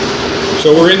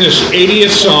So we're in this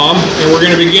 80th Psalm, and we're going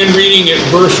to begin reading at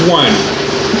verse 1.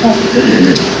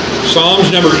 Psalms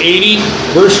number 80,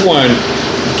 verse 1.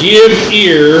 Give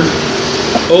ear,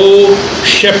 O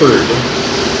shepherd.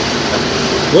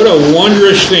 What a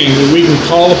wondrous thing that we can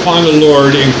call upon the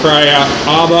Lord and cry out,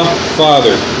 Abba,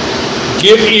 Father.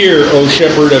 Give ear, O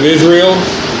shepherd of Israel,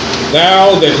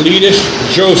 thou that leadest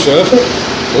Joseph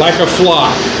like a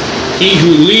flock. He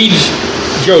who leads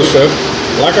Joseph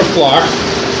like a flock,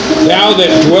 thou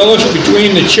that dwellest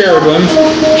between the cherubims,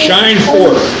 shine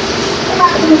forth.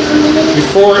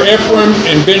 Before Ephraim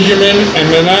and Benjamin and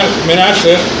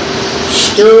Manasseh,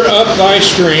 stir up thy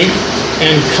strength,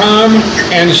 and come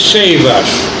and save us.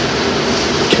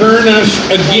 Turn us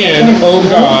again, O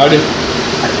God,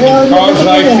 and cause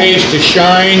thy face to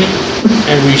shine,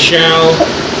 and we shall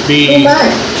be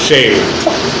saved.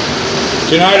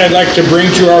 Tonight I'd like to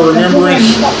bring to our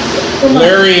remembrance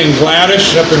Larry and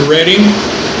Gladys up in Reading.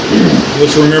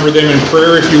 Let's remember them in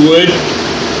prayer if you would.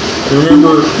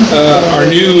 Remember our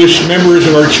newest members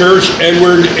of our church,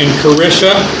 Edward and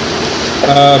Carissa.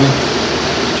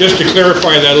 Just to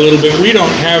clarify that a little bit, we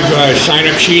don't have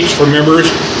sign-up sheets for members.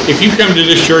 If you come to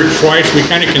this church twice, we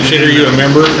kind of consider you a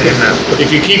member.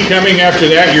 If you keep coming after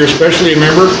that, you're especially a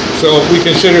member. So we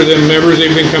consider them members.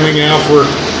 They've been coming now for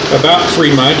about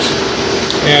 3 months.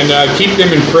 And keep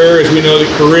them in prayer, as we know that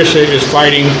Carissa is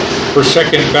fighting her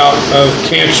second bout of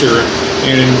cancer.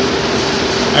 And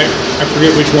I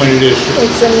forget which one it is.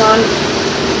 It's a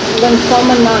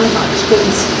lymphoma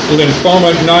non-Hodgkin's. Lymphoma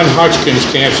non-Hodgkin's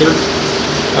cancer.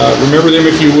 Remember them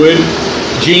if you would.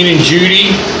 Jean and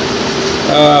Judy.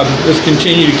 Let's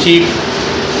continue to keep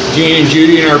Jean and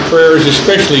Judy in our prayers,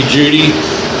 especially Judy.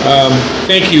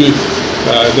 Thank you,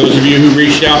 those of you who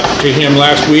reached out to him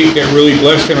last week. That really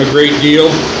blessed him a great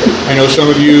deal. I know some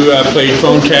of you played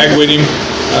phone tag with him,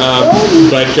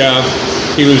 but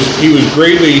he was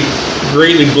greatly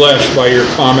blessed by your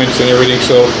comments and everything.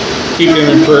 So keep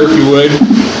them in prayer if you would.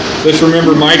 Let's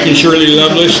remember Mike and Shirley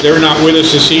Lovelace. They're not with us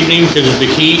this evening because of the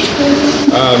heat.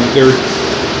 They're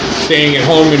staying at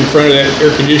home in front of that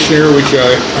air conditioner, which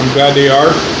I'm glad they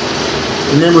are.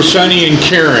 Remember Sonny and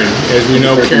Karen. As we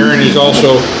know, Karen is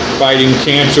also fighting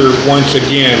cancer once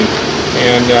again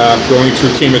and going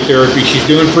through chemotherapy. She's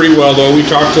doing pretty well, though. We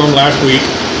talked to them last week.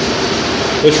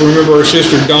 Let's remember our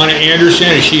sister Donna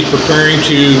Anderson as she's preparing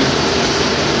to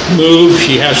move.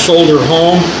 She has sold her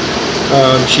home.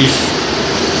 She's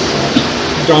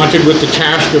daunted with the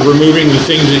task of removing the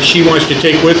things that she wants to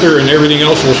take with her, and everything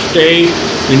else will stay.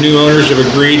 The new owners have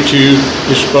agreed to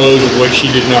dispose of what she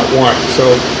did not want.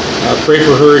 So pray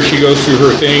for her as she goes through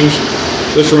her things.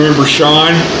 Let's remember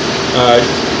Sean,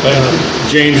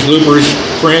 James Looper's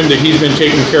friend that he's been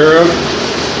taking care of,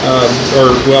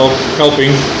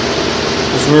 helping.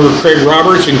 Let's remember Craig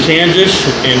Roberts in Kansas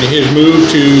and his move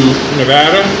to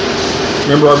Nevada.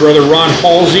 Remember our brother Ron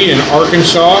Halsey in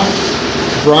Arkansas.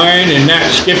 Brian and Nat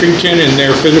Skippington and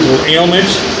their physical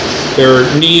ailments. Their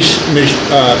niece,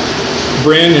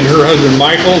 Bryn, and her husband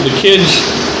Michael. The kids,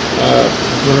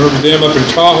 remember them up in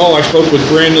Tahoe. I spoke with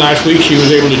Bryn last week. She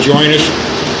was able to join us,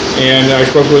 and I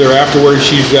spoke with her afterwards.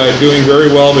 She's doing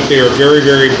very well, but they are very,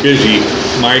 very busy.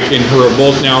 Mike and her are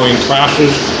both now in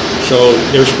classes, so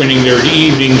they're spending their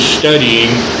evenings studying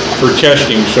for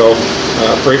testing. So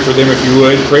pray for them if you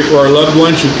would. Pray for our loved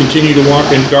ones who continue to walk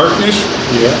in darkness.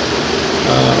 Yeah.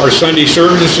 Our Sunday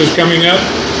service is coming up.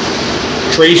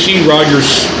 Tracy,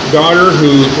 Roger's daughter,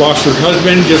 who lost her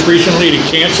husband just recently to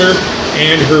cancer,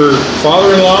 and her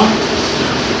father-in-law.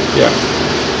 Yeah.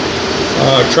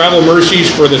 Travel mercies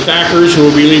for the Thackers, who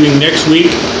will be leaving next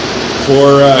week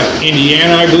for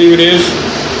Indiana, I believe it is,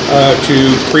 to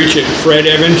preach at Fred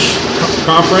Evans'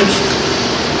 conference.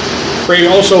 Pray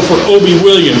also for Obie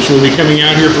Williams, who will be coming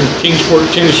out here from Kingsport,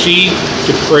 Tennessee,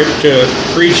 to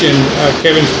preach in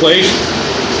Kevin's place.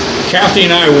 Kathy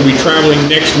and I will be traveling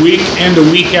next week and the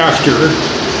week after.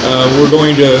 We're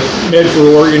going to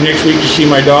Medford, Oregon next week to see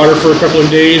my daughter for a couple of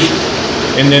days.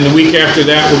 And then the week after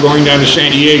that, we're going down to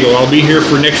San Diego. I'll be here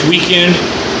for next weekend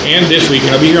and this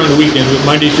weekend. I'll be here on the weekends, but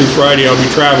Monday through Friday I'll be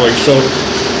traveling. So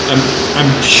I'm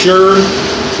sure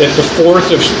that the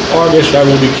 4th of August I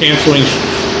will be canceling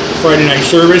Friday night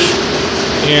service.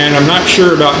 And I'm not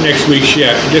sure about next week's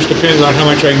yet. It just depends on how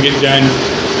much I can get done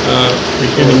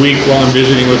in the week while I'm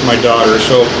visiting with my daughter.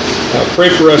 So pray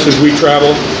for us as we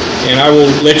travel, and I will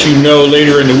let you know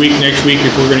later in the week next week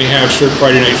if we're going to have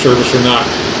Friday night service or not.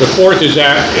 The 4th is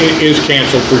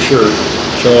canceled for sure.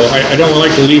 So I don't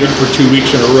like to leave it for 2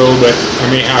 weeks in a row, but I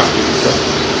may have to. So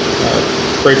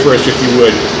pray for us if you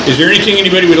would. Is there anything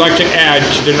anybody would like to add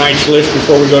to tonight's list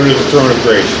before we go to the throne of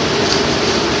grace?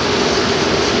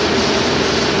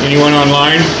 Anyone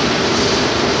online?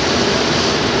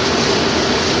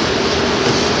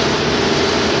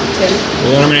 Tim.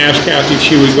 Well, then I'm going to ask Kathy if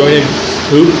she would go ahead.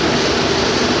 Who?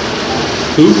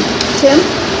 Tim.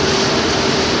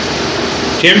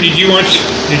 Tim, did you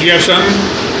have something?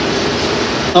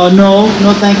 No,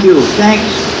 thank you.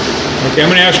 Thanks. Okay, I'm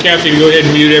going to ask Kathy to go ahead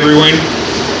and mute everyone.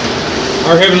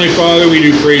 Our Heavenly Father, we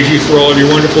do praise you for all of your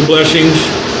wonderful blessings.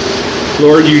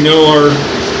 Lord, you know our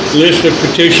list of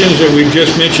petitions that we've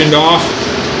just mentioned off.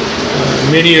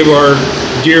 Many of our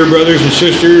dear brothers and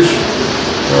sisters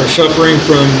are suffering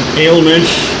from ailments,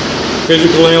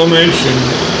 physical ailments, and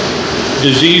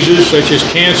diseases such as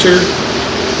cancer.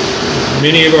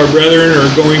 Many of our brethren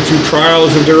are going through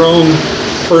trials of their own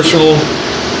personal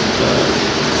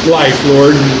life,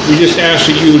 Lord. And we just ask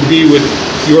that you would be with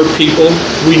your people.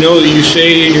 We know that you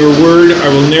say in your word, I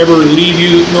will never leave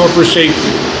you nor forsake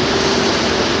you.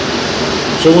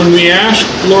 So when we ask,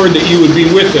 Lord, that you would be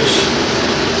with us,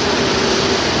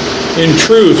 in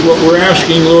truth, what we're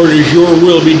asking, Lord, is your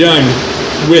will be done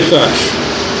with us.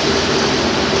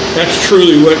 That's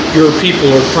truly what your people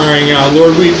are crying out.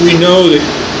 Lord, we know that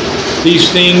these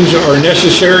things are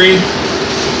necessary.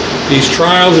 These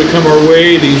trials that come our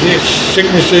way, these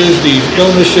sicknesses, these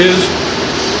illnesses,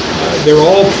 they're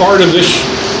all part of this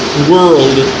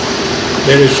world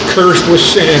that is cursed with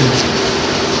sin.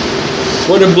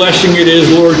 What a blessing it is,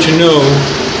 Lord, to know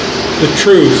the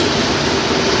truth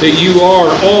that you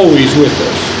are always with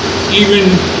us, even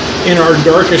in our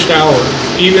darkest hours,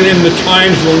 even in the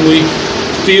times when we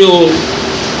feel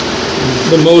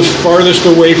the most farthest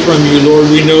away from you, Lord,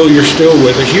 we know you're still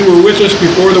with us. You were with us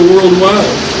before the world was.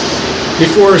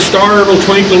 Before a star will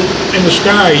twinkle in the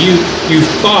sky, you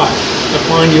thought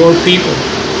upon your people.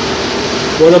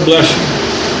 What a blessing.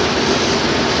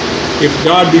 If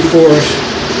God be for us,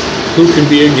 who can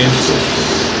be against us?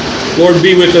 Lord,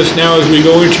 be with us now as we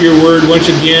go into your word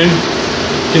once again,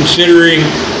 considering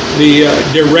the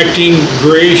directing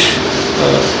grace,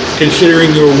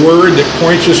 considering your word that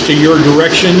points us to your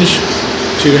directions,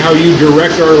 to how you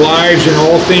direct our lives in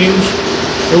all things.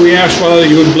 And we ask, Father,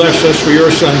 that you would bless us for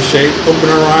your Son's sake. Open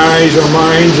our eyes, our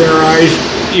minds, and our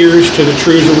ears to the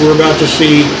truths that we're about to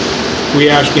see. We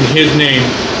ask in his name,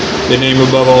 the name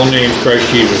above all names, Christ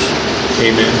Jesus.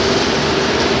 Amen.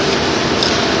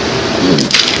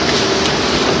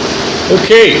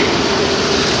 Okay.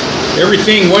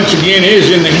 Everything, once again,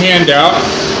 is in the handout,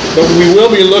 but we will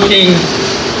be looking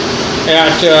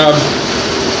at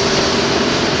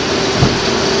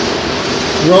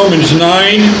Romans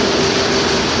 9,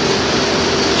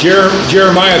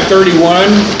 Jeremiah 31,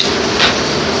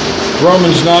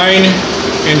 Romans 9,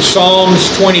 and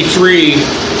Psalms 23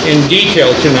 in detail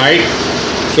tonight.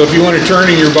 So if you want to turn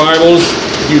in your Bibles,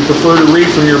 if you prefer to read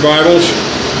from your Bibles,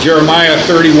 Jeremiah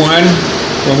 31,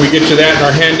 when we get to that in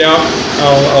our handout,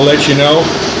 I'll let you know.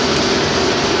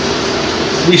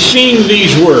 We sing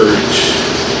these words,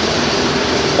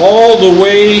 all the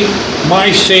way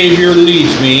my Savior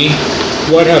leads me,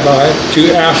 what have I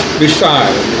to ask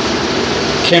beside?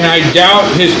 Can I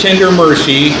doubt his tender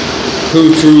mercy,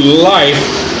 who through life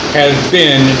has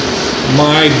been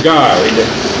my guide?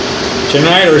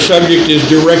 Tonight our subject is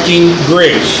directing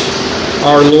grace.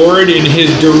 Our Lord in his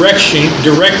directing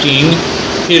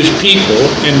his people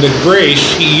and the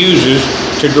grace he uses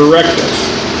to direct us.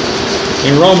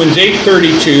 In Romans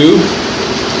 8:32,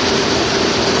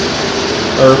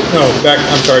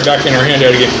 back in our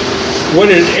handout again. What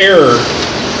an error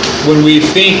when we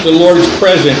think the Lord's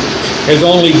presence has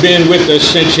only been with us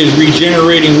since his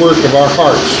regenerating work of our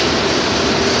hearts.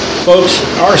 Folks,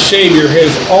 our Savior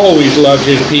has always loved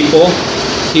his people.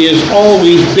 He has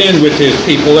always been with his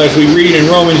people, as we read in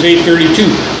Romans 8:32.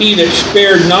 He that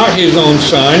spared not his own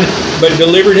Son, but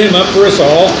delivered him up for us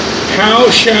all, how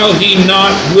shall he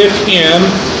not with him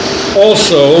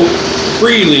also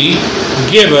freely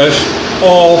give us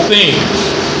all things?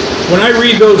 When I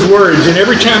read those words, and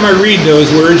every time I read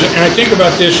those words, and I think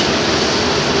about this,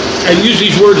 I use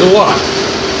these words a lot,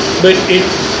 but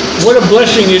what a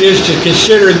blessing it is to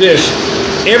consider this.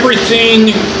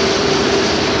 Everything,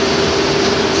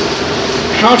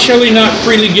 how shall he not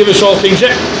freely give us all things?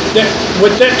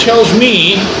 What that tells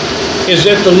me is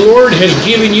that the Lord has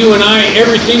given you and I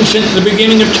everything since the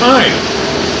beginning of time.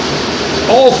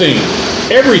 All things,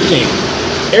 everything.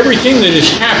 Everything that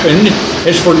has happened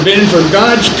has been for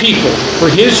God's people, for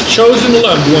his chosen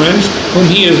loved ones, whom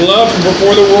he has loved from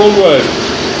before the world was.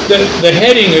 The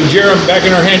heading of Jeremiah, back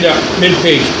in our handout,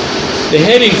 mid-page, the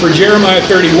heading for Jeremiah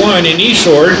 31 in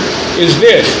eSword is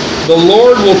this: the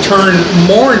Lord will turn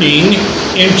mourning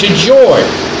into joy.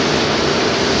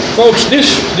 Folks,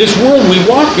 this world we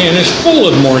walk in is full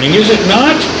of mourning, is it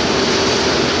not?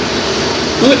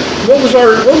 What was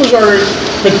our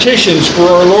petitions for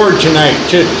our Lord tonight?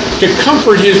 To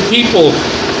comfort His people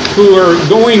who are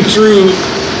going through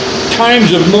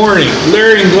times of mourning.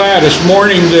 Larry and Gladys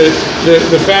mourning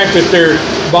the fact that their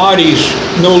bodies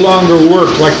no longer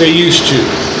work like they used to.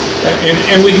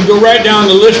 And we can go right down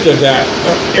the list of that.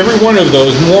 Every one of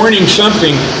those, mourning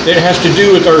something that has to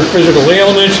do with our physical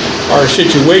ailments, our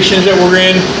situations that we're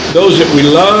in, those that we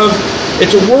love.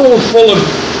 It's a world full of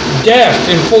death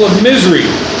and full of misery.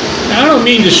 Now, I don't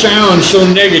mean to sound so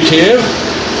negative.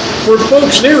 For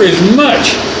folks, there is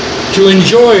much to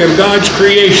enjoy of God's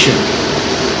creation.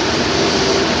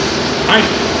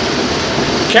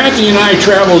 Kathy and I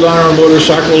traveled on our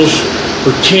motorcycles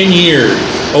for 10 years.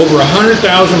 Over 100,000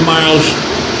 miles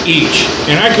each.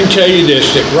 And I can tell you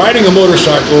this, that riding a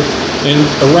motorcycle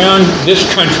around this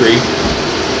country,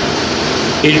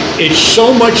 it's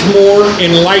so much more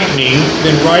enlightening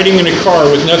than riding in a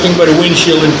car with nothing but a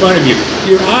windshield in front of you.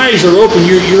 Your eyes are open.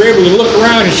 You're able to look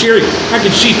around and see. I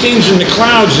could see things in the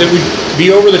clouds that would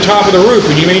be over the top of the roof,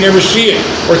 and you may never see it.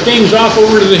 Or things off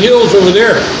over to the hills over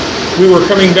there. We were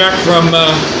coming back from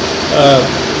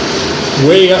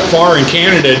way up far in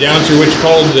Canada, down through what's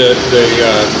called the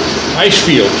ice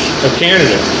fields of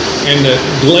Canada. And the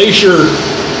glacier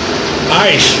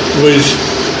ice was,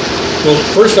 well,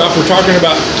 first off, we're talking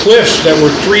about cliffs that were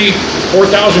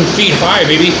 4,000 feet high,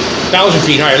 maybe 1,000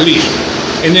 feet high at least.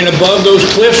 And then above those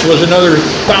cliffs was another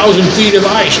 1,000 feet of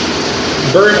ice.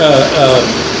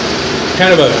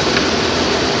 Kind of a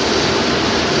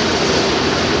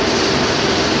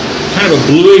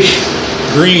bluish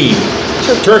green.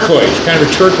 Turquoise, kind of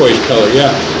a turquoise color,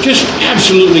 yeah. Just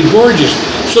absolutely gorgeous.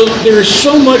 So there's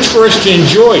so much for us to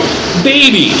enjoy.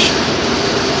 Babies,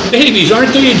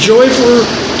 aren't they a joy for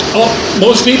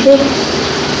most people?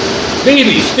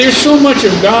 Babies, there's so much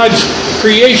of God's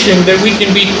creation that we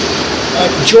can be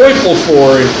joyful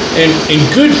for, and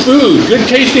good food, good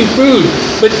tasting food.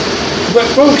 But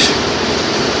folks,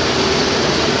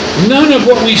 none of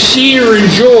what we see or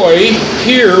enjoy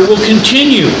here will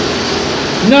continue.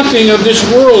 Nothing of this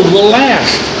world will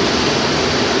last.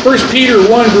 1 Peter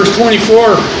 1 verse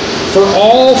 24, for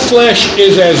all flesh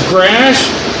is as grass,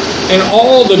 and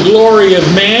all the glory of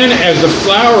man as the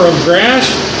flower of grass.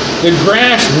 The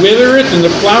grass withereth, and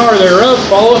the flower thereof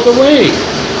falleth away.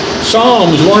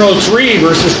 Psalms 103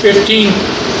 verses 5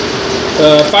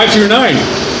 through 9.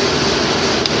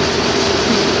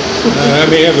 I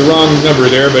may have the wrong number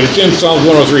there, but it's in Psalms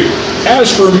 103.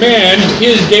 As for man,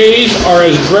 his days are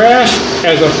as grass,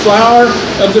 as a flower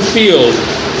of the field.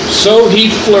 So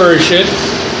he flourisheth,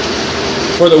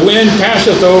 for the wind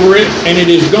passeth over it, and it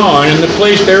is gone, and the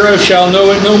place thereof shall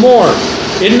know it no more.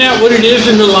 Isn't that what it is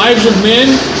in the lives of men?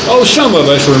 Oh, some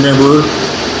of us remember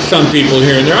some people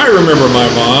here and there. I remember my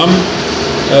mom,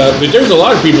 but there's a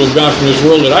lot of people who've gone from this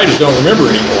world that I just don't remember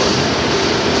anymore.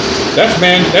 That's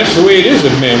the way it is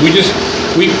with men.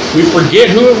 We forget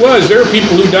who it was. There are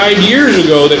people who died years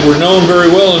ago that were known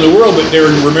very well in the world, but they're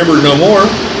remembered no more.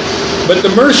 But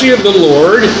the mercy of the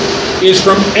Lord is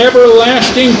from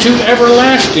everlasting to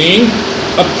everlasting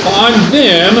upon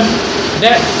them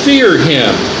that fear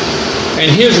Him,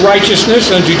 and His righteousness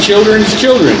unto children's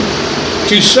children,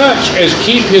 to such as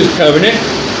keep His covenant,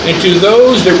 and to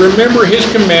those that remember His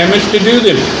commandments to do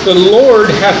them. The Lord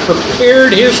hath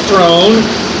prepared His throne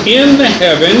in the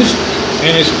heavens,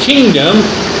 and His kingdom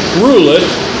ruleth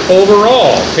over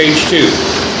all. Page 2.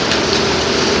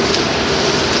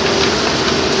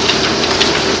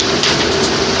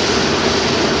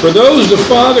 For those the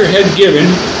Father had given,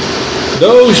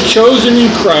 those chosen in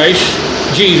Christ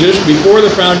Jesus before the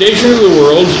foundation of the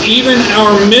world, even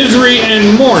our misery and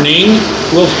mourning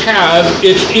will have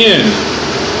its end.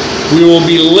 We will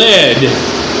be led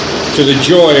to the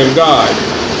joy of God.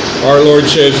 Our Lord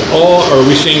says,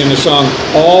 we sing in the song,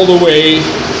 all the way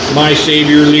my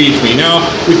Savior leads me. Now,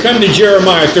 we come to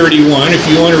Jeremiah 31, if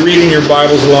you want to read in your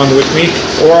Bibles along with me,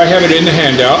 or I have it in the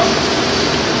handout.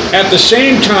 At the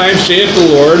same time, saith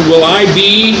the Lord, will I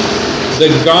be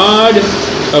the God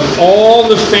of all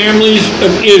the families of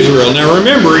Israel. Now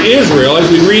remember, Israel, as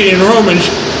we read in Romans,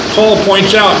 Paul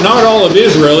points out, not all of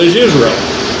Israel is Israel.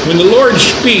 When the Lord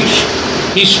speaks,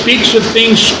 He speaks of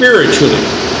things spiritually.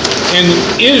 And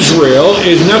Israel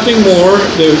is nothing more,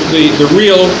 the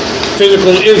real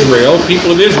physical Israel,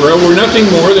 people of Israel, were nothing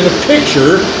more than a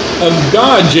picture of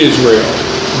God's Israel,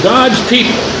 God's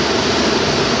people.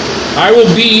 I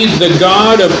will be the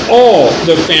God of all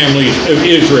the families of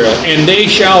Israel, and they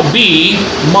shall be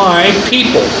my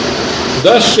people.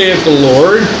 Thus saith the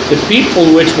Lord, the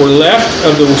people which were left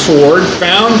of the sword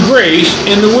found grace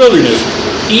in the wilderness,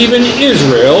 even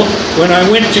Israel, when I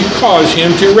went to cause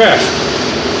him to rest.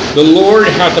 The Lord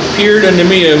hath appeared unto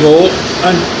me of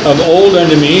old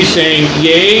unto me, saying,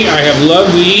 Yea, I have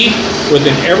loved thee with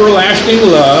an everlasting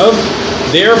love.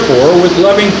 Therefore, with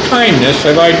loving kindness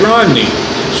have I drawn thee.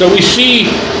 So we see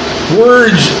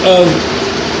words of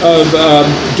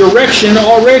direction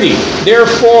already.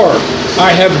 Therefore,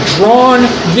 I have drawn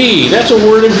thee. That's a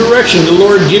word of direction. The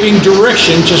Lord giving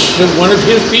direction to one of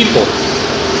his people.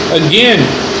 Again,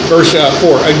 verse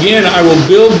 4, again, I will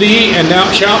build thee, and thou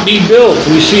shalt be built.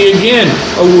 We see again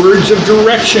words of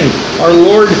direction. Our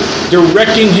Lord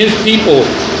directing his people.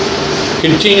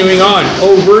 Continuing on,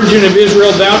 O Virgin of Israel,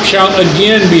 thou shalt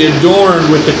again be adorned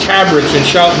with the tabrets, and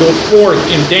shalt go forth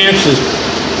in dances,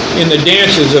 in the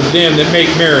dances of them that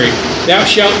make merry. Thou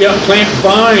shalt yet plant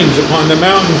vines upon the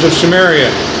mountains of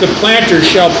Samaria. The planters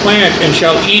shall plant, and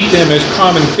shall eat them as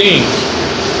common things.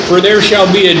 For there shall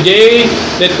be a day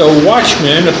that the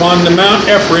watchmen upon the Mount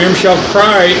Ephraim shall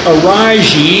cry,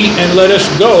 Arise ye, and let us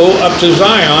go up to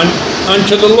Zion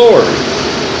unto the Lord.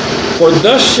 For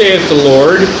thus saith the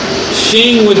Lord,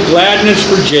 Sing with gladness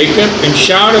for Jacob, and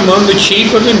shout among the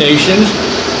chief of the nations.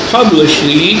 Publish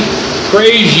ye,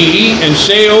 praise ye, and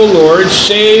say, O Lord,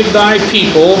 save thy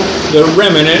people, the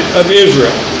remnant of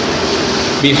Israel.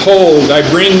 Behold, I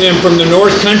bring them from the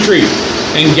north country,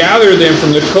 and gather them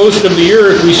from the coast of the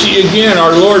earth. We see again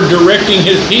our Lord directing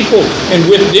his people, and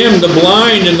with them the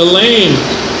blind and the lame,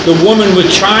 the woman with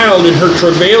child and her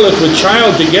travaileth with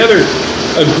child together.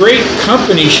 A great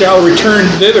company shall return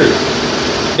thither.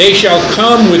 They shall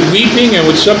come with weeping and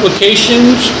with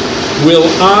supplications. Will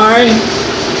I,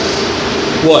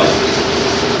 what?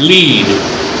 Lead,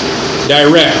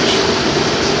 direct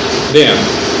them.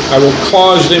 I will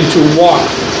cause them to walk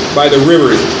by the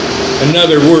rivers.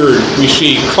 Another word we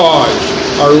see, cause.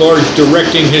 Our Lord's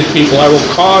directing his people. I will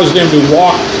cause them to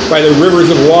walk by the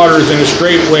rivers of waters in a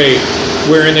straight way,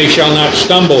 wherein they shall not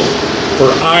stumble.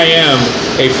 For I am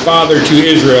a father to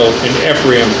Israel, and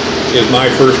Ephraim is my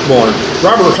firstborn.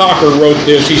 Robert Hawker wrote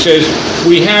this. He says,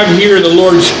 we have here the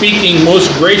Lord speaking most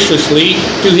graciously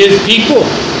to his people,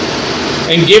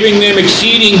 and giving them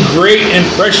exceeding great and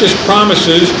precious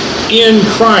promises in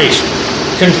Christ,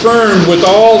 confirmed with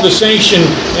all the sanction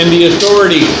and the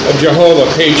authority of Jehovah,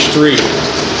 page 3.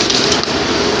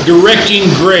 Directing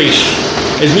grace.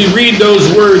 As we read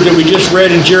those words that we just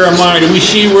read in Jeremiah, we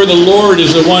see where the Lord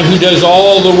is the one who does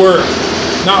all the work.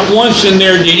 Not once in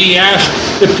there did he ask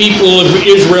the people of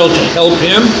Israel to help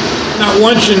him. Not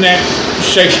once in that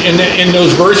section, in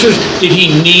those verses, did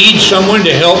he need someone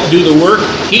to help do the work.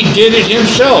 He did it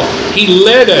himself. He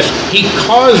led us. He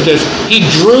caused us. He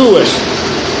drew us.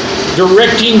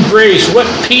 Directing grace. What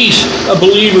peace a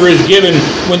believer is given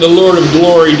when the Lord of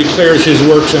glory declares his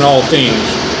works in all things.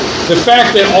 The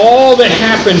fact that all that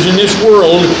happens in this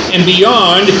world and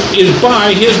beyond is by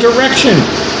his direction.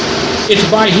 It's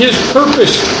by his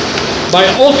purpose, by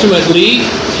ultimately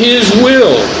his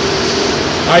will.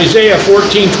 Isaiah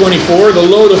 14:24, the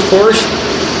Lord of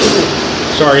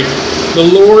the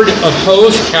Lord of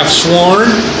hosts hath sworn,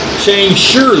 saying,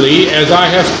 Surely as I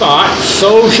have thought,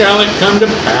 so shall it come to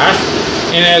pass,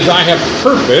 and as I have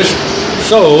purposed,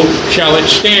 so shall it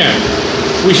stand.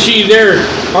 We see there,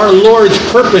 our Lord's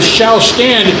purpose shall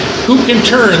stand. Who can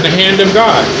turn the hand of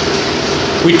God?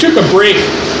 We took a break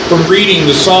from reading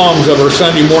the Psalms of our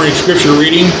Sunday morning scripture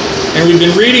reading, and we've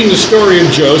been reading the story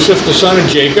of Joseph, the son of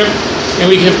Jacob, and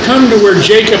we have come to where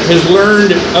Jacob has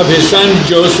learned of his son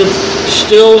Joseph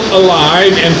still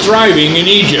alive and thriving in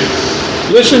Egypt.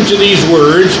 Listen to these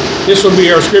words. This will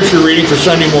be our scripture reading for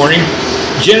Sunday morning.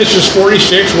 Genesis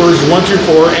 46, verses 1 through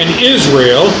 4. And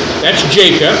Israel, that's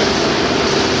Jacob,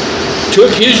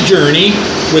 took his journey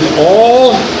with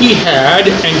all he had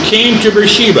and came to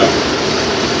Beersheba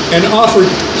and offered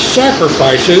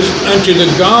sacrifices unto the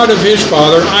God of his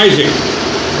father Isaac.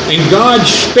 And God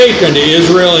spake unto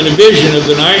Israel in a vision of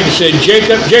the night and said,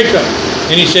 Jacob, Jacob.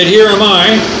 And he said, Here am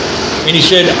I. And he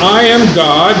said, I am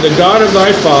God, the God of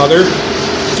thy father.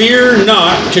 Fear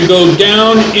not to go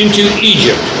down into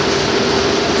Egypt,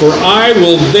 for I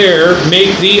will there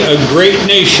make thee a great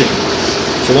nation.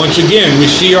 So once again, we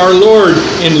see our Lord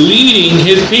in leading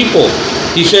his people.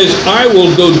 He says, I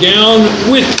will go down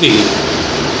with thee.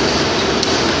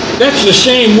 That's the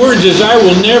same words as I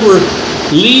will never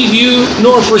leave you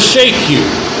nor forsake you.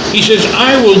 He says,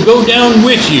 I will go down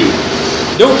with you.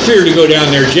 Don't fear to go down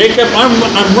there, Jacob.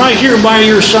 I'm right here by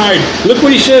your side. Look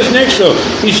what he says next, though.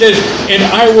 He says, and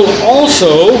I will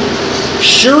also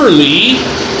surely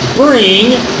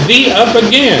bring thee up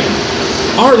again.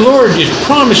 Our Lord is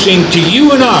promising to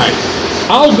you and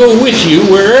I'll go with you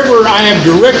wherever I have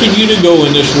directed you to go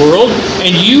in this world,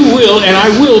 and you will, and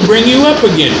I will bring you up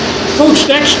again. Folks,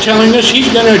 that's telling us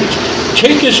he's going to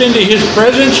take us into His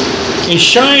presence and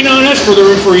shine on us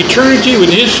for eternity with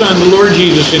His Son, the Lord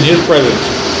Jesus, in His presence.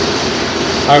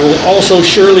 I will also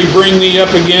surely bring thee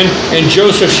up again, and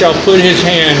Joseph shall put his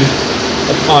hand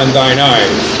upon thine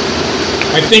eyes.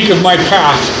 I think of my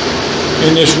path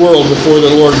in this world before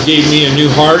the Lord gave me a new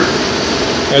heart,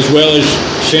 as well as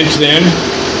since then,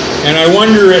 and I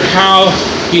wonder at how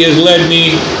He has led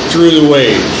me through the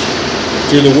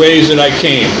ways that I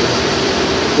came.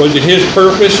 Was it His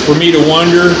purpose for me to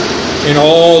wander in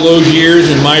all those years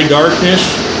in my darkness?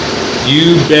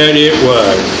 You bet it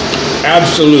was.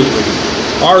 Absolutely.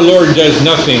 Our Lord does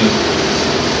nothing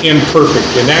imperfect,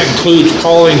 and that includes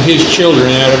calling His children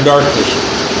out of darkness.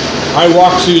 I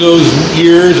walked through those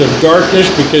years of darkness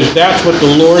because that's what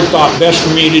the Lord thought best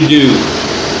for me to do.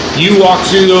 You walk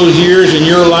through those years in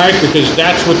your life because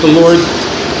that's what the Lord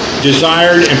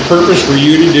desired and purposed for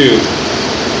you to do.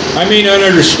 I may not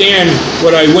understand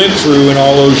what I went through in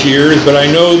all those years, but I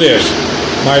know this.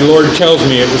 My Lord tells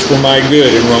me it was for my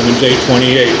good in Romans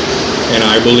 8:28, and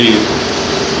I believe.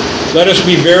 Let us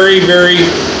be very, very,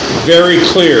 very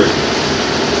clear.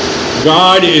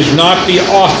 God is not the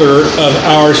author of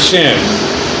our sin.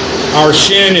 Our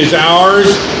sin is ours.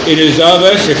 It is of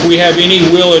us. If we have any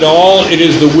will at all, it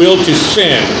is the will to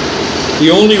sin.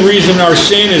 The only reason our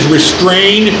sin is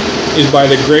restrained is by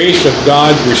the grace of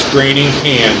God's restraining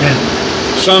hand.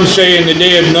 Some say in the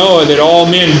day of Noah that all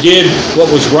men did what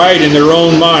was right in their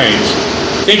own minds.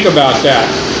 Think about that.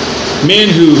 Men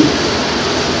who,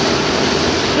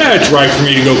 it's right for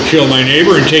me to go kill my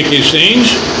neighbor and take his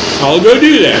things. I'll go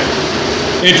do that.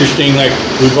 Interesting, like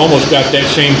we've almost got that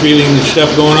same feeling and stuff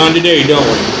going on today, don't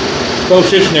we? Folks,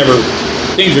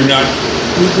 things are not,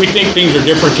 we think things are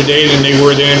different today than they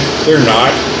were then. They're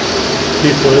not.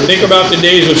 Think about the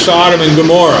days of Sodom and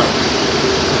Gomorrah.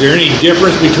 Is there any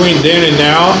difference between then and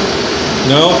now?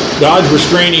 No. God's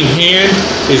restraining hand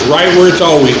is right where it's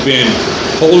always been,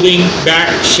 holding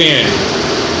back sin,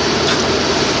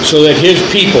 so that His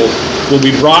people will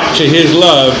be brought to His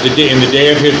love in the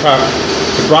day of His power,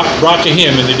 brought to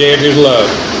Him in the day of His love.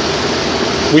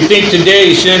 We think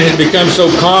today sin has become so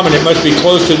common it must be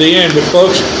close to the end, but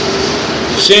folks,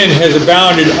 sin has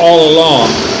abounded all along.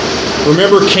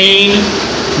 Remember Cain?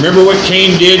 Remember what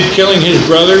Cain did, killing his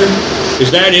brother?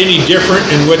 Is that any different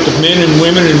in what the men and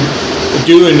women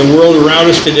do in the world around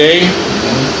us today?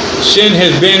 Sin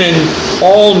has been in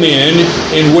all men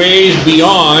in ways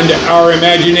beyond our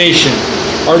imagination.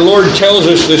 Our Lord tells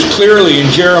us this clearly in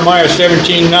Jeremiah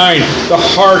 17:9. The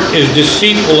heart is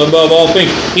deceitful above all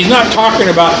things. He's not talking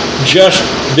about just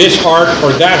this heart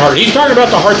or that heart. He's talking about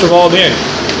the hearts of all men.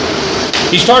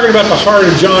 He's talking about the heart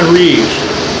of John Reeves.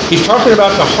 He's talking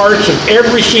about the hearts of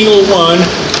every single one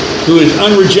who is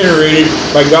unregenerated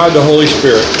by God the Holy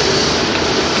Spirit.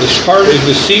 This heart is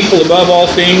deceitful above all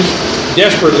things,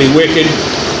 desperately wicked.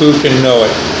 Who can know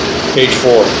it? Page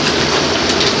 4.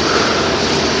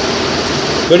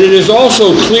 But it is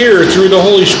also clear through the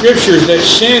Holy Scriptures that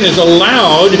sin is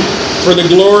allowed for the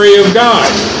glory of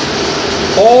God.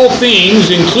 All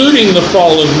things, including the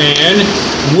fall of man,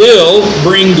 will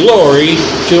bring glory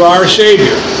to our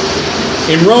Savior.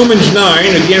 In Romans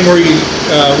 9, again, we're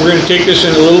going to take this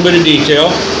in a little bit of detail.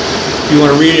 If you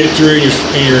want to read it through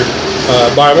in your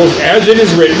Bibles. As it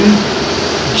is written,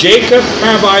 Jacob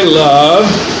have I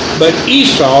loved, but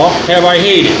Esau have I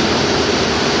hated.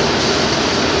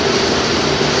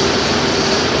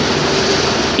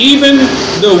 Even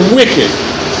the wicked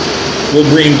will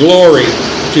bring glory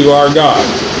to our God.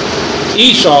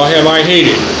 Esau have I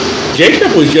hated.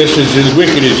 Jacob was just as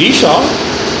wicked as Esau.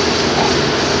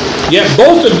 Yet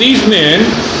both of these men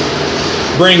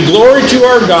bring glory to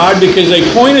our God because they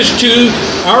point us to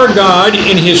our God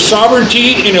in His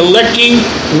sovereignty in electing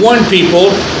one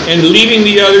people and leaving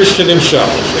the others to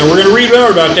themselves. And we're going to read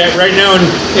more about that right now in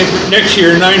next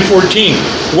year, 9:14.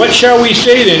 What shall we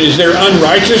say then? Is there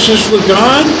unrighteousness with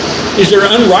God? Is there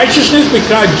unrighteousness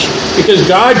because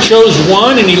God chose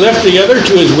one and He left the other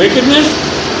to his wickedness?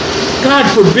 God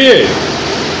forbid.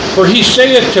 For He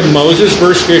saith to Moses,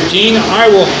 verse 15, I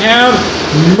will have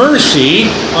mercy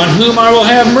on whom I will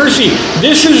have mercy.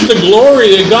 This is the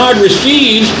glory that God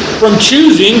receives from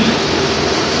choosing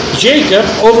Jacob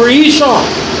over Esau.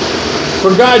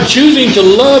 For God choosing to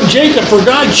love Jacob, for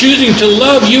God choosing to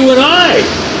love you and I.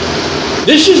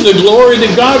 This is the glory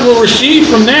that God will receive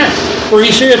from that. For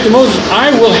He saith to Moses, I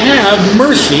will have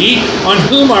mercy on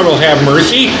whom I will have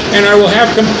mercy, and I will have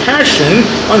compassion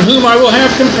on whom I will have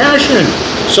compassion.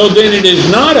 So then it is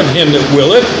not of him that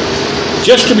willeth,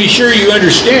 just to be sure you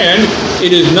understand,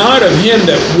 it is not of him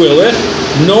that willeth,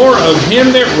 nor of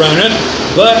him that runneth,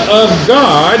 but of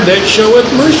God that showeth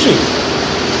mercy.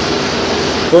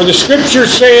 For the scripture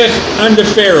saith unto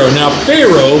Pharaoh. Now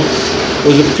Pharaoh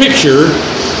was a picture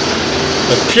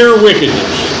of pure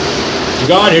wickedness.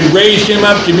 God had raised him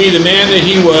up to be the man that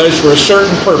he was for a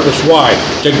certain purpose. Why?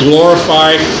 To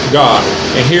glorify God.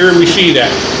 And here we see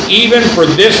that. Even for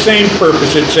this same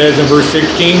purpose, it says in verse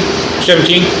 17,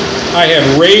 I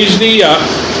have raised thee up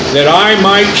that I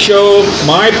might show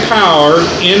my power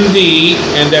in thee,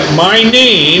 and that my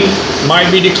name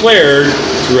might be declared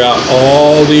throughout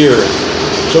all the earth.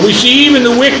 So we see even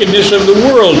the wickedness of the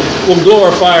world will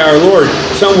glorify our Lord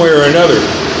some way or another.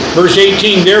 Verse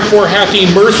 18, therefore hath he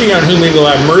mercy on whom he will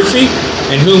have mercy,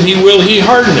 and whom he will he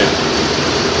hardeneth.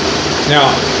 Now,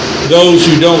 those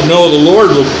who don't know the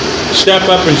Lord will step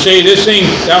up and say, this thing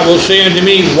thou wilt say unto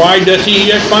me, why doth he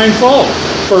yet find fault?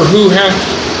 For who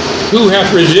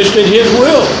hath resisted his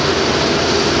will?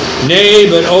 Nay,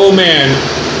 but O man,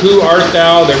 who art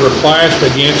thou that repliest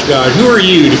against God? Who are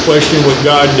you to question what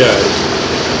God does?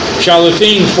 Shall the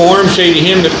thing formed say to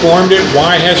him that formed it,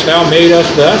 why hast thou made us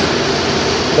thus?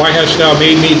 Why hast thou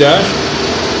made me thus?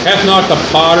 Hath not the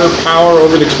potter power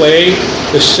over the clay,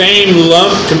 the same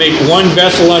lump to make one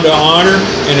vessel unto honor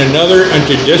and another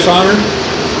unto dishonor?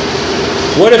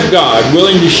 What if God,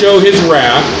 willing to show his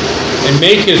wrath and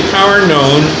make his power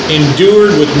known,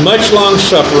 endured with much long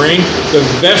suffering the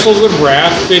vessels of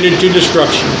wrath fitted to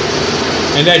destruction,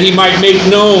 and that he might make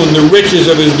known the riches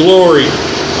of his glory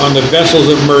on the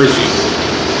vessels of mercy,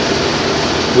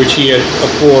 which he had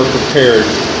afore prepared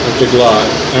unto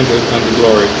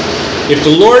glory. If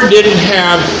the Lord didn't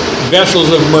have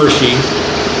vessels of mercy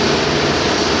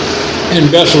and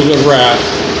vessels of wrath,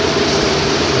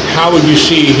 how would you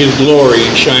see his glory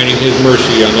in shining his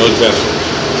mercy on those vessels?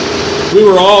 We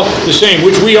were all the same,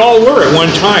 which we all were at one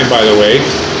time, by the way.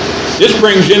 This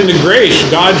brings in the grace,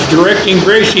 God's directing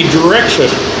grace. He directs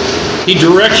us. He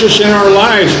directs us in our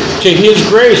lives to his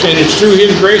grace, and it's through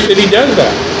his grace that he does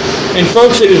that. And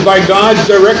folks, it is by God's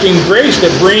directing grace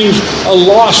that brings a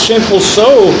lost, sinful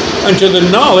soul unto the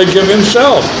knowledge of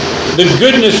himself. The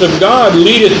goodness of God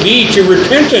leadeth thee to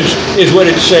repentance, is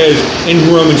what it says in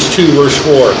Romans 2, verse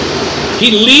 4.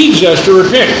 He leads us to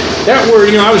repent. That word,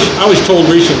 I was told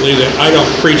recently that I don't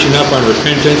preach enough on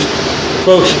repentance.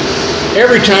 Folks,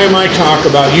 every time I talk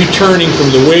about you turning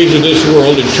from the ways of this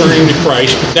world and turning to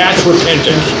Christ, that's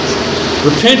repentance.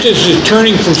 Repentance is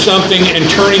turning from something and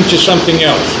turning to something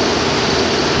else.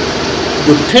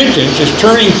 Repentance is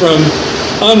turning from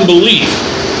unbelief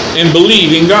and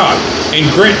believing God. And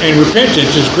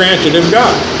repentance is granted of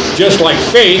God, just like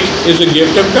faith is a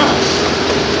gift of God.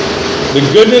 The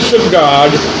goodness of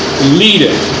God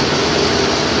leadeth,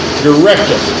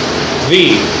 directeth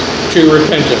thee to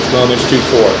repentance, Romans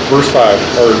 2:4, verse 5,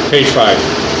 or page 5.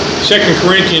 2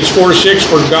 Corinthians 4:6,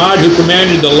 for God who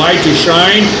commanded the light to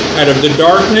shine out of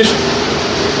darkness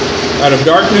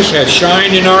hath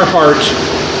shined in our hearts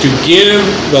to give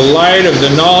the light of the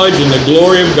knowledge and the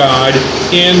glory of God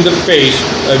in the face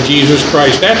of Jesus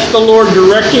Christ. That's the Lord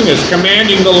directing us,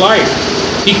 commanding the light.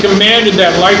 He commanded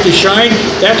that light to shine.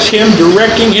 That's him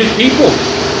directing his people.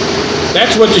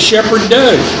 That's what the shepherd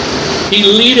does. He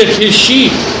leadeth his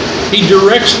sheep. He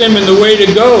directs them in the way to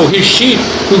go. His sheep,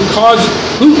 who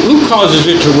causes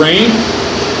it to rain?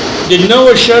 Did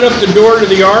Noah shut up the door to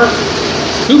the ark?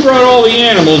 Who brought all the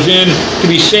animals in to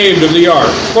be saved of the ark?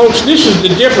 Folks, this is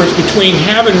the difference between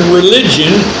having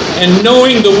religion and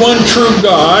knowing the one true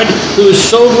God who is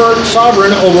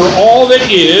sovereign over all that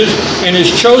is and has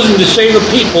chosen to save a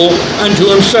people unto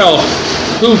himself.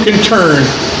 Who can turn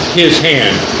his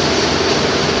hand?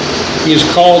 He is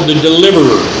called the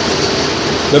deliverer,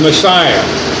 the Messiah.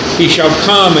 He shall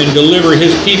come and deliver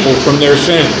his people from their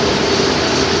sins.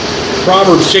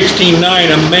 Proverbs 16:9,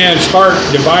 a man's heart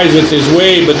deviseth his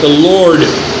way, but the Lord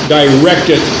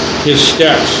directeth his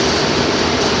steps.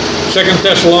 2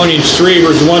 Thessalonians 3,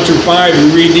 verses 1 through 5,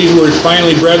 we read these words,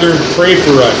 finally, brethren, pray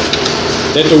for us,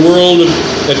 that the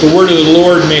word of the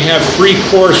Lord may have free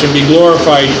course and be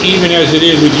glorified, even as it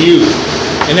is with you,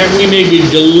 and that we may be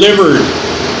delivered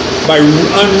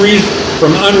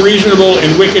from unreasonable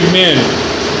and wicked men.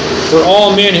 For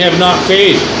all men have not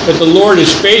faith, but the Lord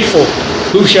is faithful,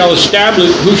 who shall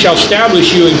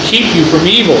establish you and keep you from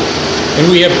evil.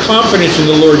 And we have confidence in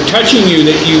the Lord, touching you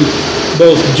that you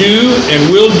both do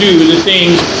and will do the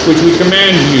things which we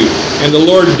command you. And the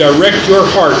Lord direct your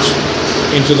hearts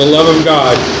into the love of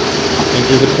God and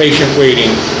to the patient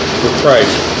waiting for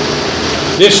Christ.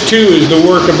 This too is the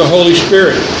work of the Holy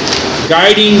Spirit,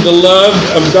 guiding the love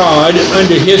of God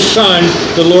unto his Son,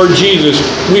 the Lord Jesus.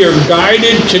 We are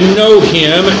guided to know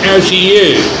him as he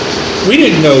is. We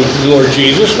didn't know the Lord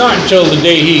Jesus, not until the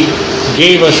day He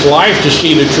gave us life to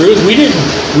see the truth. We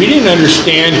didn't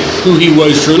understand who He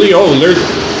was truly.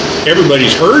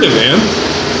 Everybody's heard of Him.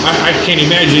 I can't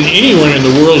imagine anyone in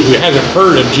the world who hasn't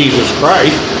heard of Jesus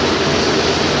Christ.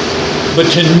 But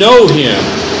to know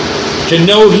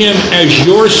Him as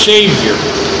your Savior,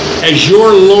 as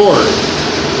your Lord,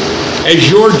 as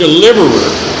your deliverer,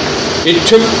 it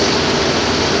took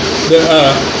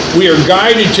we are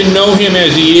guided to know Him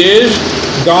as He is,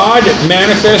 God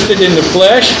manifested in the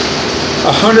flesh,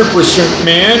 100%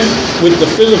 man with the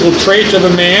physical traits of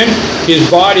a man. His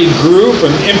body grew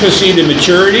from infancy to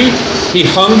maturity. He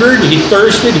hungered, he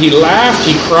thirsted, he laughed,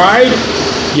 he cried,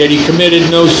 yet he committed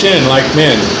no sin like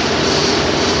men.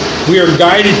 We are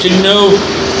guided to know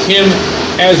Him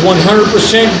as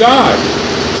 100% God,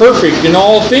 perfect in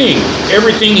all things.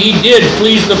 Everything He did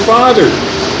pleased the Father.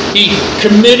 He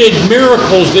committed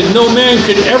miracles that no man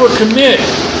could ever commit.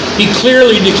 He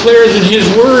clearly declares in His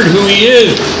Word who He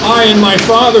is. I and my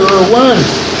Father are one.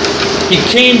 He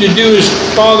came to do His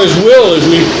Father's will, as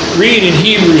we read in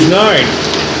Hebrews 9,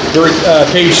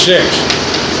 page 6.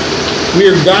 We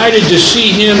are guided to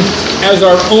see Him as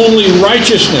our only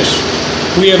righteousness.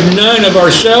 We have none of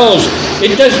ourselves.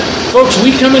 Folks,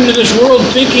 we come into this world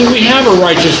thinking we have a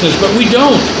righteousness, but we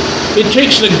don't. It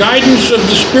takes the guidance of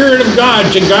the Spirit of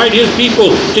God to guide His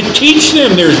people, to teach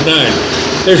them there's none.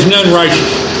 There's none righteous.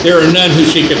 There are none who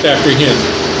seeketh after Him.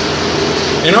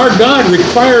 And our God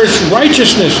requires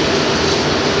righteousness.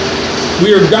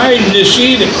 We are guided to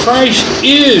see that Christ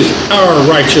is our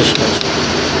righteousness.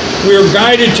 We are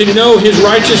guided to know His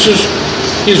righteousness.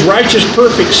 His righteous,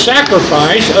 perfect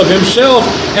sacrifice of Himself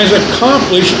has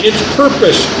accomplished its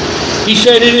purpose. He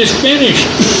said, "It is finished."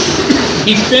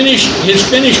 His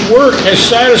finished work has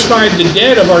satisfied the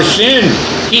debt of our sin.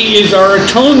 He is our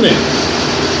atonement.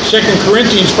 2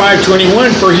 Corinthians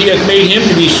 5:21, for He hath made Him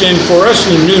to be sin for us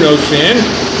who knew no sin,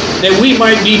 that we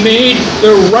might be made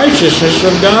the righteousness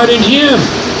of God in Him.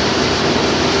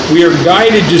 We are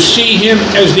guided to see Him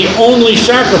as the only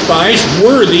sacrifice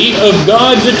worthy of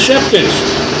God's acceptance.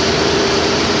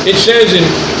 It says in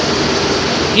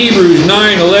Hebrews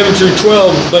 9:11 through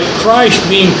 12, but Christ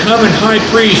being come and high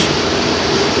priest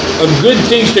of good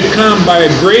things to come by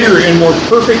a greater and more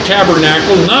perfect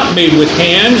tabernacle, not made with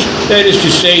hands, that is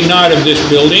to say, not of this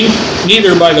building,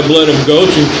 neither by the blood of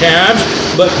goats and calves,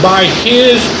 but by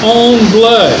His own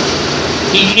blood.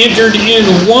 He entered in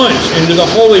once into the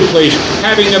holy place,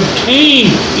 having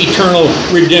obtained eternal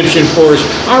redemption for us.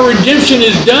 Our redemption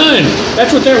is done.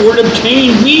 That's what that word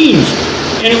obtained means.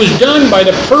 And it was done by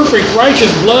the perfect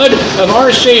righteous blood of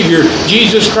our Savior,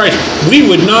 Jesus Christ. We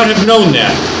would not have known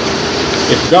that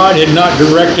if God had not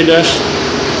directed us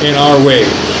in our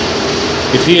ways,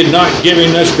 if He had not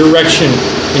given us direction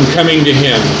in coming to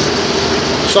Him.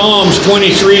 Psalms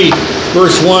 23,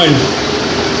 verse 1.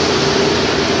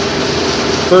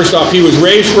 First off, He was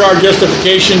raised for our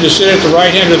justification to sit at the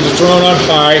right hand of the throne on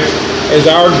high as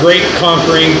our great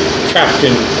conquering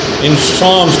captain. In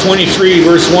Psalms 23,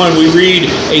 verse 1, we read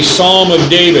a psalm of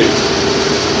David,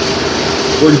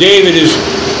 where David is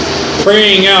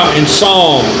praying out in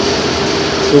psalm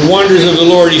the wonders of the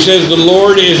Lord. He says, the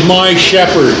Lord is my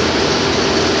shepherd.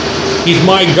 He's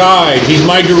my guide. He's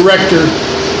my director.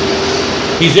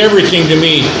 He's everything to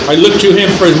me. I look to Him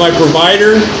as my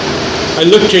provider. I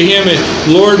look to Him as,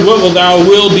 Lord, what will Thou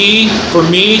will be for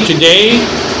me today?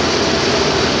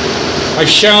 I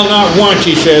shall not want,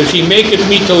 He says. He maketh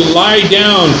me to lie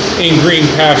down in green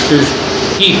pastures.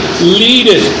 He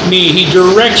leadeth me. He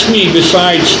directs me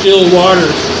beside still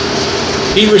waters.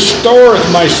 He restoreth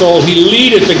my soul. He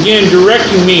leadeth, again,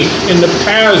 directing me in the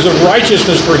paths of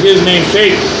righteousness for His name's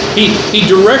sake. He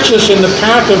directs us in the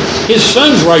path of His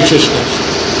Son's righteousness.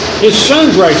 His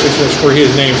Son's righteousness for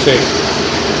His name's sake.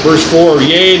 Verse 4,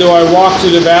 yea, though I walk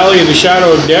through the valley of the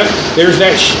shadow of death, there's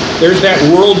that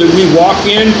world that we walk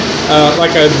in,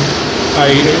 like I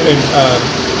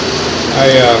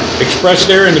expressed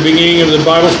there in the beginning of the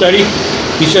Bible study.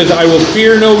 He says, I will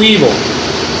fear no evil.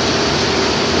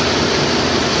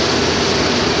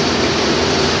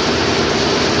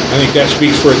 I think that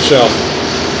speaks for itself.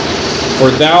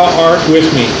 For Thou art with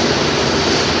me.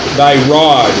 Thy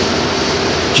rod,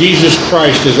 Jesus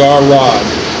Christ is our rod.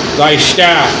 Thy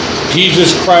staff,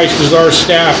 Jesus Christ is our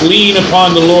staff. Lean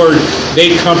upon the Lord,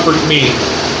 they comfort me.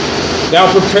 Thou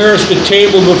preparest a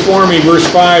table before me, verse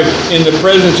 5, in the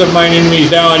presence of mine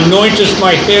enemies. Thou anointest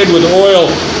my head with oil,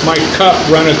 my cup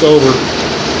runneth over.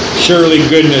 Surely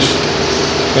goodness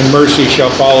and mercy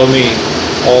shall follow me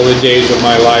all the days of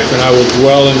my life, and I will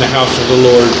dwell in the house of the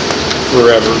Lord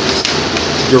forever.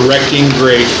 Directing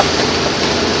grace.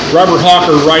 Robert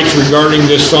Hawker writes regarding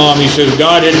this psalm, he says,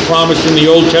 God had promised in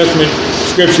the Old Testament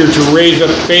scripture to raise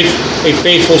up a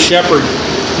faithful shepherd,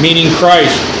 meaning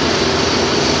Christ.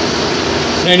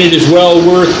 And it is well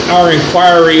worth our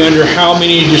inquiry under how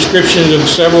many descriptions of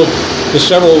the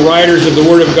several writers of the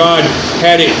Word of God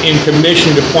had it in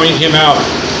commission to point him out.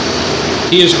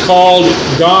 He is called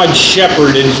God's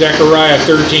shepherd in Zechariah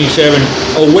 13:7.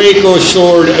 Awake, O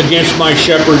sword, against my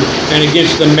shepherd, and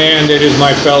against the man that is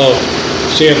my fellow,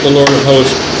 saith the Lord of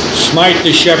hosts. Smite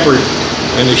the shepherd,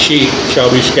 and the sheep shall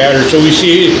be scattered. So we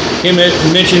see him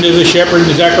mentioned as a shepherd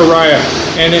in Zechariah.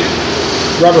 And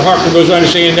Robert Hawker goes on to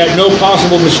say, that no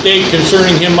possible mistake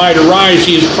concerning him might arise,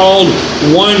 he is called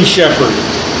one shepherd.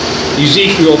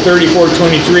 Ezekiel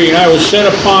 34:23, and I will set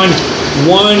upon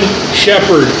one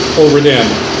shepherd over them.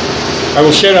 I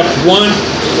will set up one.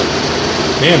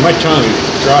 Man, my tongue is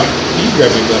dry. Can you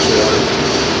grab me a glass of water,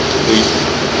 please?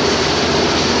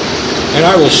 And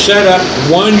I will set up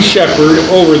one shepherd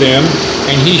over them,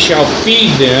 and he shall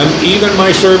feed them, even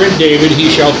my servant David, he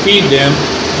shall feed them,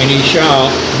 and he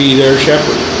shall be their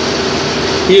shepherd.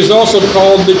 He is also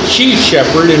called the chief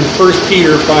shepherd in 1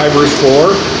 Peter 5 verse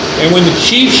 4. And when the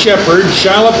chief shepherd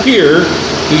shall appear,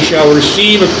 he shall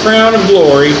receive a crown of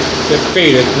glory that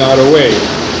fadeth not away.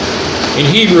 In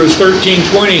Hebrews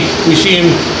 13:20, we see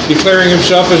him declaring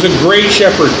himself as a great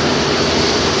shepherd.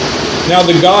 Now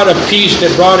the God of peace that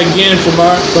brought again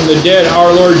from the dead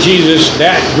our Lord Jesus,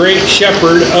 that great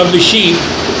shepherd of the sheep,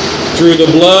 through the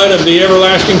blood of the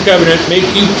everlasting covenant, make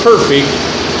you perfect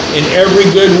in every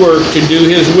good work to do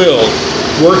his will,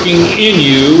 working in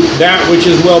you that which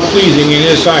is well-pleasing in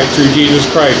his sight through Jesus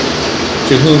Christ,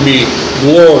 to whom be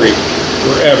glory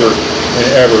forever and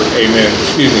ever. Amen.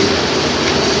 Excuse me.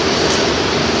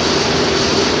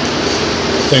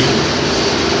 Thank you.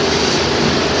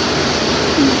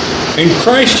 And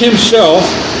Christ himself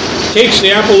takes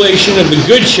the appellation of the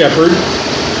Good Shepherd.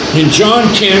 In John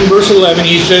 10, verse 11,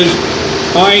 he says,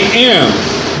 I am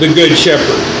the Good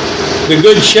Shepherd. The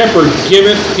Good Shepherd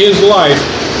giveth his life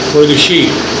for the sheep.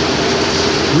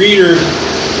 Reader,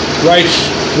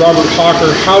 writes Robert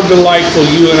Hawker, how delightful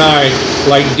you and I,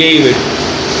 like David,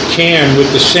 can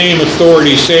with the same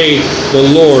authority say, the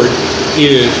Lord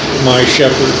is my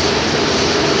shepherd.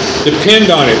 Depend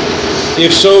on it.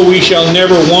 If so, we shall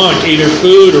never want either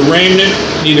food or raiment,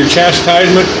 neither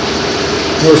chastisement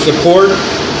nor support,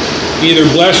 either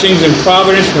blessings and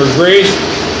providence nor grace.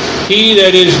 He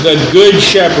that is the good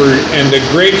shepherd and the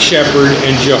great shepherd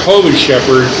and Jehovah's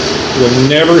shepherd will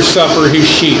never suffer his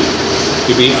sheep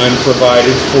to be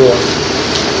unprovided for.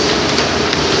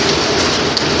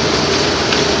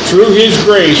 Through his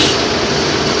grace,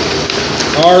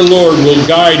 our Lord will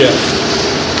guide us.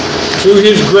 Through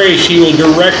his grace, he will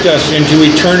direct us into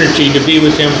eternity to be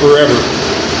with him forever.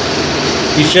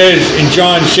 He says in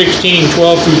John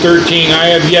 16:12 through 13,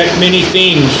 I have yet many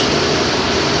things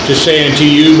to say unto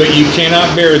you, but you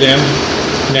cannot bear them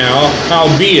now.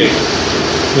 Howbeit,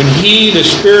 when he, the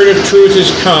Spirit of truth, is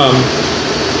come,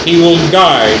 he will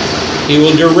guide, he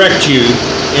will direct you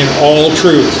in all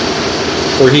truth,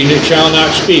 for he shall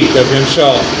not speak of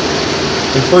himself.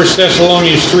 In 1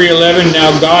 Thessalonians 3:11,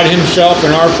 now God himself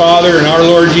and our Father and our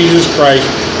Lord Jesus Christ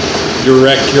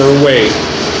direct your way.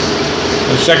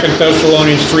 In 2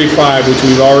 Thessalonians 3:5, which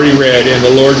we've already read, and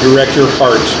the Lord direct your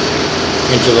hearts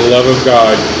into the love of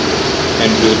God and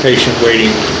to the patient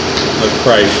waiting of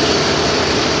Christ.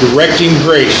 Directing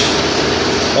grace.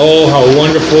 Oh, how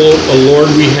wonderful a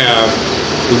Lord we have,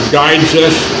 who guides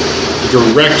us,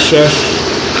 directs us,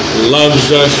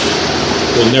 loves us,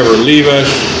 will never leave us.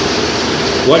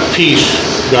 What peace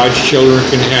God's children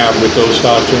can have with those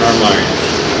thoughts in our minds.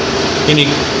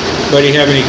 Anybody have any